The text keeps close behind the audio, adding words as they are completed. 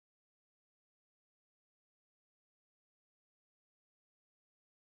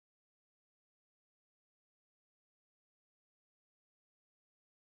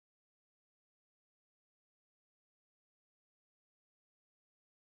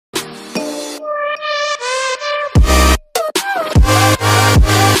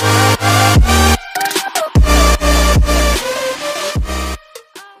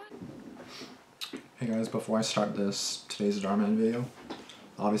I start today's Dhar Mann video,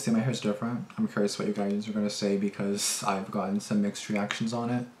 obviously my hair's different. I'm curious what you guys are going to say because I've gotten some mixed reactions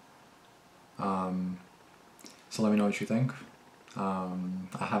on it. So let me know what you think.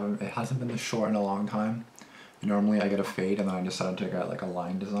 It hasn't been this short in a long time. Normally I get a fade and then I decided to get like a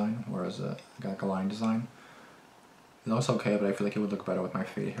line design, whereas I got like a line design. It looks okay, but I feel like it would look better with my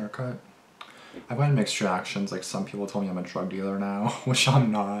fade haircut. I've gotten mixed reactions, like some people told me I'm a drug dealer now, which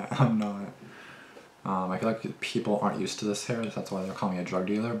I'm not. I feel like people aren't used to this hair, that's why they're calling me a drug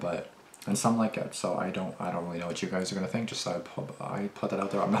dealer, and some like it, so I don't really know what you guys are gonna think, just so I put that out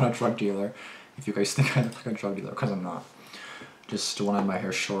there. I'm not a drug dealer. If you guys think I look like a drug dealer, because I'm not. Just wanted my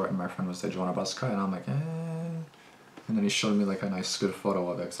hair short, and my friend was like, do you want a buzz cut? And I'm like, eh. And then he showed me like a nice good photo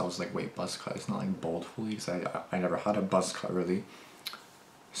of it, because I was like, wait, buzz cut? It's not like bald fully, because I never had a buzz cut really.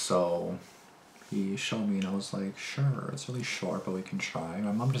 So he showed me and I was like, sure, it's really short, but we can try.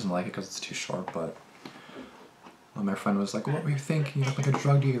 My mom doesn't like it because it's too short, but my friend was like, what were you thinking? You look like a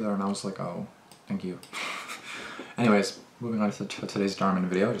drug dealer. And I was like, oh, thank you. Anyways, moving on to today's Dhar Mann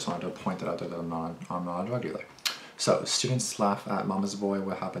video. I just wanted to point it out there that I'm not a drug dealer. So, students laugh at mama's boy.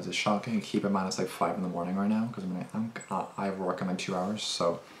 What happens is shocking. Keep in mind it's like 5 in the morning right now because I have work in 2 hours,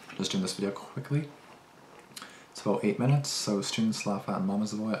 so just doing this video quickly. It's about 8 minutes, so students laugh at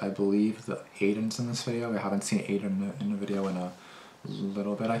mama's boy. I believe that Aiden's in this video. I haven't seen Aiden in the video in a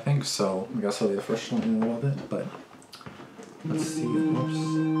little bit, I think, so I guess I'll be the first one in a little bit, but let's see.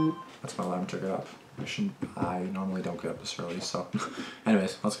 Whoops. That's my alarm to get up. I normally don't get up this early, so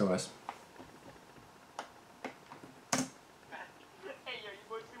anyways, let's go, guys. Hey, yo, you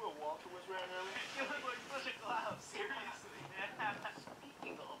boys see what Walter was wearing earlier? You look like such a clown, seriously.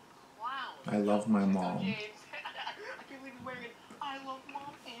 Speaking of clowns, I love my mom. James, I can't believe he's wearing an I love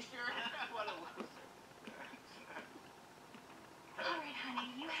mom t-shirt. What a loser. Alright,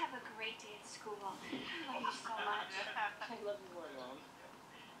 honey, you have a great day at school. I love you so much. I love you more, Mom.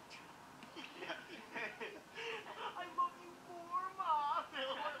 I love you more, Mom.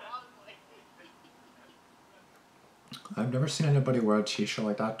 I've never seen anybody wear a t-shirt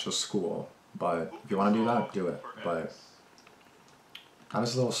like that to school, but if you want to do that, do it. But that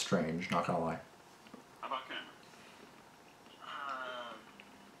was a little strange, not gonna lie. How about Cameron?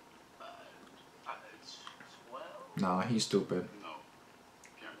 12? Nah, he's stupid. No.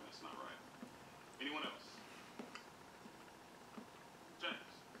 Cameron, that's not right. Anyone else? James?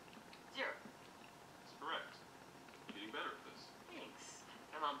 0. That's correct. Getting better at this. Thanks.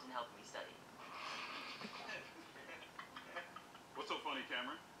 My mom's been helping me study. What's so funny,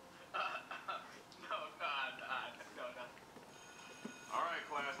 Cameron? No. All right,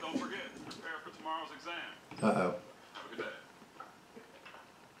 class, don't forget. Prepare for tomorrow's exam. Uh-oh. Have a good day.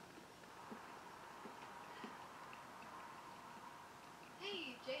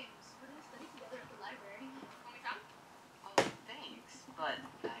 Hey, James, we're gonna study together at the library. Want me to come? Oh, thanks, but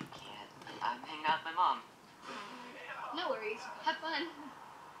I can't. I'm hanging out with my mom. No worries. Have fun.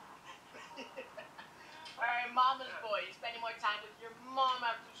 Alright, mama's boy, you spending more time with your mom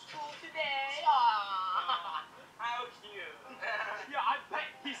after school today? Aww. How cute. Yeah, I bet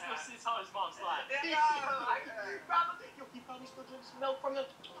he still sits on his mom's lap. He probably still drinks milk from the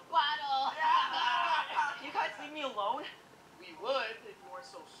bottle. You guys leave me alone? We would if you weren't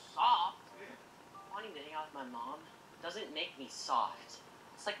so soft. Wanting to hang out with my mom doesn't make me soft.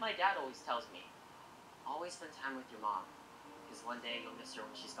 It's like my dad always tells me. Always spend time with your mom, because one day you'll miss her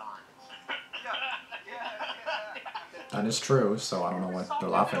when she's gone. That is true, so I don't know what they're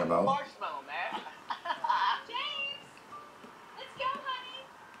laughing about. Marshmallow, man. James! Let's go, honey!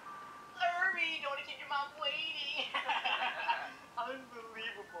 Hurry, don't want to keep your mom waiting.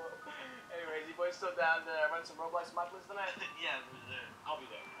 Unbelievable. Anyways, you boys still down to run some Roblox monthlies tonight? Yeah, I'll be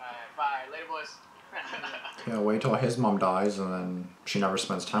there. Alright, bye. Later, boys. Yeah, wait till his mom dies and then she never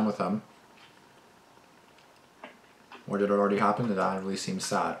spends time with him. Or did it already happen? That really seems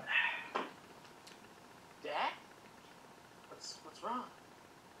sad. Dad? What's wrong?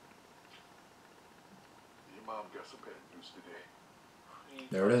 Your mom got some bad news today.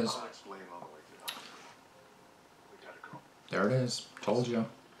 There it is. I'll explain on the way to the house. We gotta go. There it is. Told you.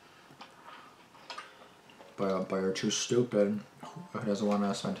 But you're too stupid. Who doesn't want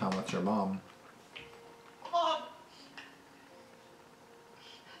to spend time with your mom? Mom!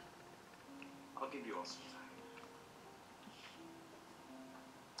 I'll give you all some time.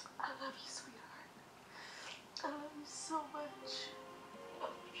 I love you, sweetheart. I love you so much. I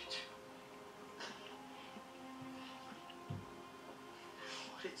love you too.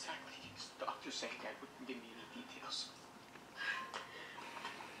 What exactly is the doctor saying? Dad wouldn't give me any details.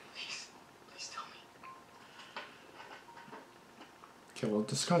 Please tell me. Okay, well,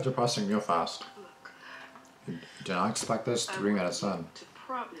 this guy's depressing real fast. Look, Did not expect this 3 minutes in. To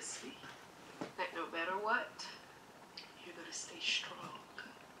promise me that no matter what, you're gonna stay strong.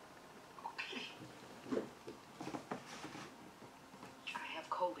 Okay? I have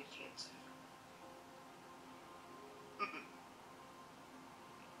colon cancer.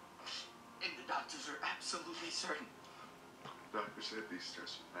 And the doctors are absolutely certain. Doctor said these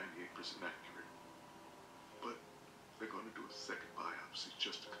tests are 98% accurate. But they're going to do a second biopsy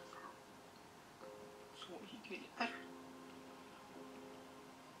just to confirm. So will he get better?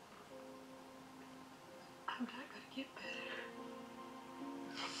 I'm not gonna get better.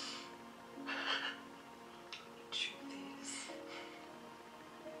 The truth is,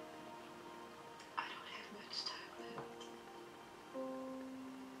 I don't have much time left.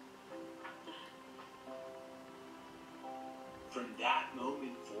 From that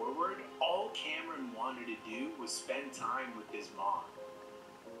moment forward, all Cameron wanted to do was spend time with his mom.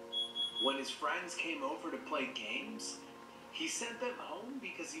 When his friends came over to play games, he sent them home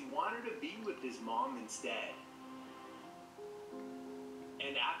because he wanted to be with his mom instead.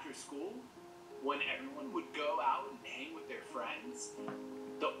 And after school, when everyone would go out and hang with their friends,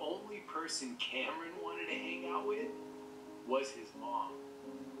 the only person Cameron wanted to hang out with was his mom.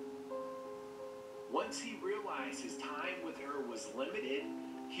 Once he realized his time with her was limited,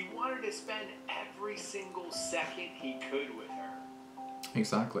 he wanted to spend every single second he could with her.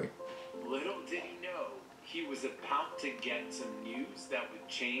 Exactly. Little did he know, he was about to get some news that would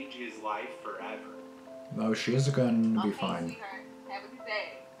change his life forever. No, she is going to be fine. Sweetheart. Have a good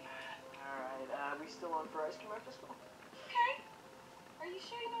day. Alright, are we still on for ice cream after school? Okay. Are you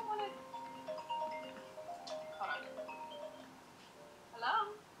sure you don't want to... Hold on.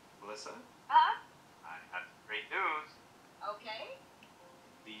 Hello? Melissa, Huh? I have great news. Okay.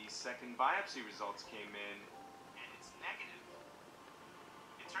 The second biopsy results came in, and it's negative.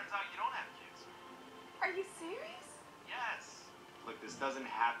 It turns out you don't have cancer. Are you serious? Yes. Look, this doesn't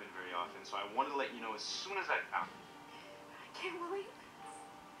happen very often, so I wanted to let you know as soon as I found it. I can't believe this.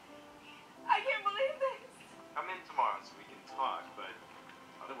 I can't believe this. Come in tomorrow so we can talk, but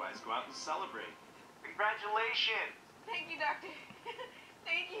otherwise, go out and celebrate. Congratulations! Thank you, doctor.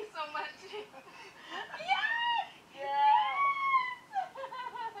 Thank you so much. Yes! Yeah!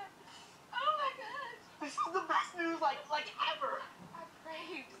 Oh my gosh. This is the best news like ever! I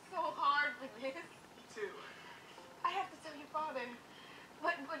prayed so hard for this. Me too. I have to tell your father.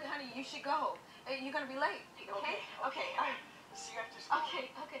 But honey, you should go. You're gonna be late. Okay? Okay. All right. See you after school.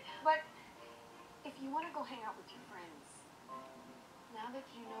 Okay. But if you want to go hang out with your friends, now that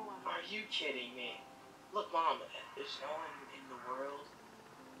you know Are you kidding me? Look, Mom, there's no one in the world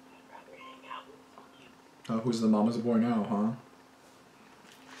I'd rather hang out with than you. Oh, who's the mama's boy now, huh?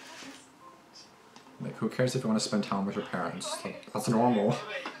 Like, who cares if you want to spend time with your parents? Like, that's normal.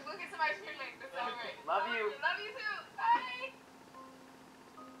 We'll get some ice cream later. That's all right. Love you. Love you too. Bye.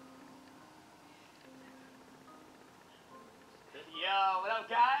 Yo, what up,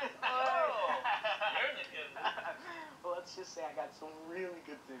 guys? Well, let's just say I got some really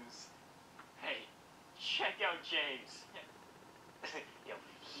good news. Hey, check out James. Yo,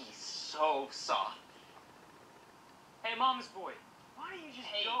 he's so soft. Hey, Mama's boy, why don't you just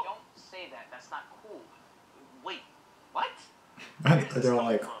go? Don't say that. That's not cool. Wait, what? They're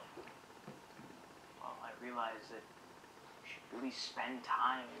like, Well, I realize that you should really spend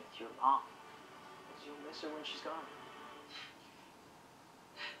time with your mom, because you'll miss her when she's gone.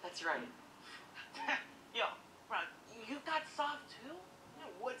 That's right. Yo, bro, you got soft too? Yeah,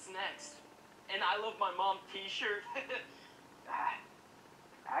 what's next? And I love my mom t-shirt.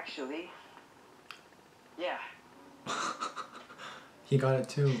 Actually, yeah. he got it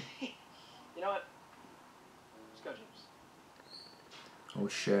too. You know what? Let's go, James. Oh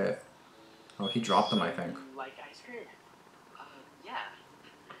shit. Oh, he dropped them, I think. You like ice cream? Yeah.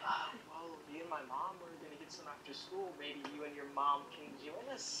 Well, me and my mom were gonna get some after school. Maybe you and your mom can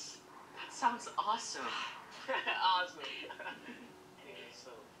join us. That sounds awesome. Awesome. Anyway,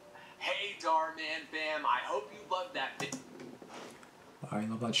 so. Hey, Dhar Mann, Bam. I hope you loved that video. I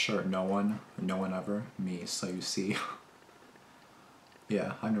love that shirt. No one ever. Me, so you see.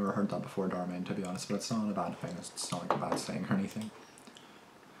 Yeah, I've never heard that before, Dhar Mann, to be honest, but it's not a bad thing. It's not like a bad saying or anything.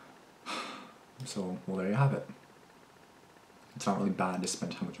 So, well, there you have it. It's not really bad to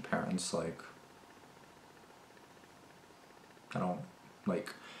spend time with your parents, like, I don't,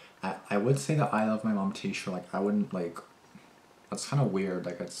 like, I would say that I love my mom t-shirt, like, I wouldn't, like, that's kind of weird,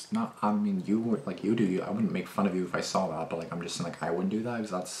 like, it's not, I mean, you would, like, you do, I wouldn't make fun of you if I saw that, but, like, I'm just saying, like, I wouldn't do that,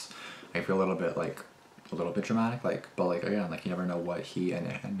 because that's, I feel a little bit, like, a little bit dramatic, like, but, like, again, like, you never know what he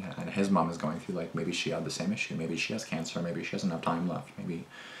and his mom is going through, like, maybe she had the same issue, maybe she has cancer, maybe she doesn't have time left, maybe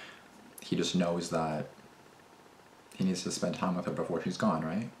he just knows that he needs to spend time with her before she's gone,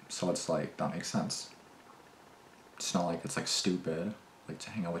 right? So it's like, that makes sense. It's not like it's like stupid, like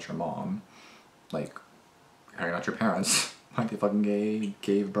to hang out with your mom, like hanging out with your parents. Like they fucking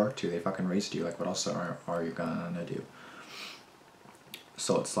gave birth to you, they fucking raised you, like what else are you gonna do?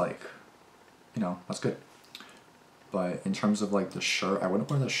 So it's like, you know, that's good. But in terms of like the shirt, I wouldn't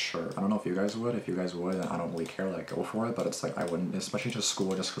wear the shirt. I don't know if you guys would. If you guys would, then I don't really care, like go for it. But it's like I wouldn't, especially to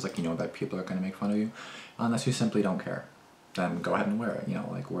school, just because like you know that people are gonna make fun of you, unless you simply don't care. Then go ahead and wear it. You know,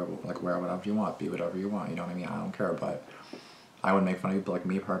 like wear whatever you want, be whatever you want. You know what I mean? I don't care. But I would make fun of you. But like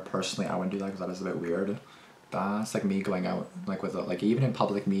me personally, I wouldn't do that because that is a bit weird. That's like me going out like with a, like even in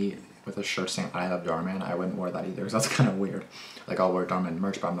public, me with a shirt saying I love Dhar Mann, I wouldn't wear that either because that's kind of weird. Like I'll wear Dhar Mann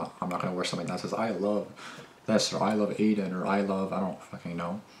merch, but I'm not gonna wear something that says I love this or I love Aiden or I love, I don't fucking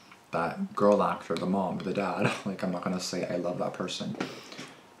know, that girl actor, the mom, the dad. Like I'm not gonna say I love that person.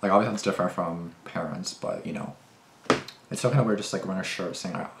 Like obviously that's different from parents, but you know, it's still kind of weird just like wearing a shirt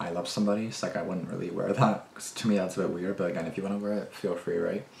saying I love somebody. It's like I wouldn't really wear that because to me that's a bit weird. But again, if you want to wear it, feel free,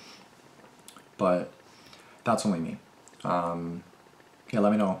 right? But that's only me. Yeah,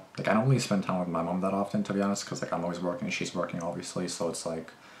 let me know. Like I don't really spend time with my mom that often, to be honest, because like I'm always working and she's working obviously, so it's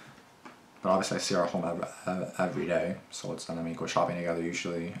like, but obviously I see her at home every day, so it's then I mean go shopping together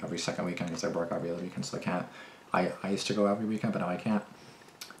usually every second weekend because I work every other weekend, so I can't. I used to go every weekend, but now I can't.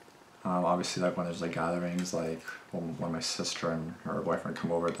 Obviously like when there's like gatherings, like when my sister and her boyfriend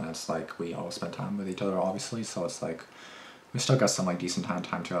come over, then it's like we all spend time with each other obviously, so it's like we still got some like decent time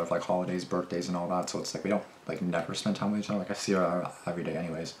together for like holidays, birthdays and all that, so it's like we don't like never spend time with each other. Like I see her every day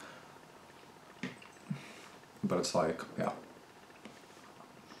anyways, but it's like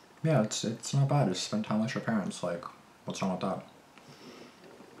yeah, it's not bad. Just spend time with your parents. Like, what's wrong with that?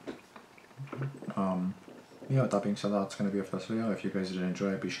 Yeah, with that being said, that's gonna be it for this video. If you guys did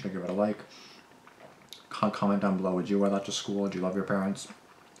enjoy it, be sure to give it a like. Comment down below. Would you wear that to school? Do you love your parents?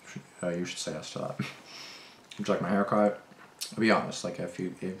 You should say yes to that. Would you like my haircut? Be honest. Like, if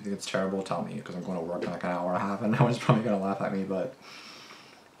you think it's terrible, tell me, because I'm going to work in like an hour and a half, and no one's probably gonna laugh at me. But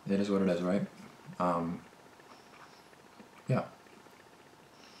it is what it is, right? Yeah.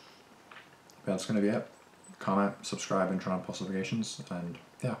 That's gonna be it. Comment, subscribe, and turn on post notifications, and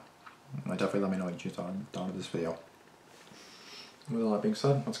yeah, definitely let me know what you thought of this video. With all that being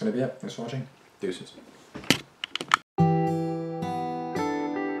said, that's gonna be it. Thanks for watching. Deuces.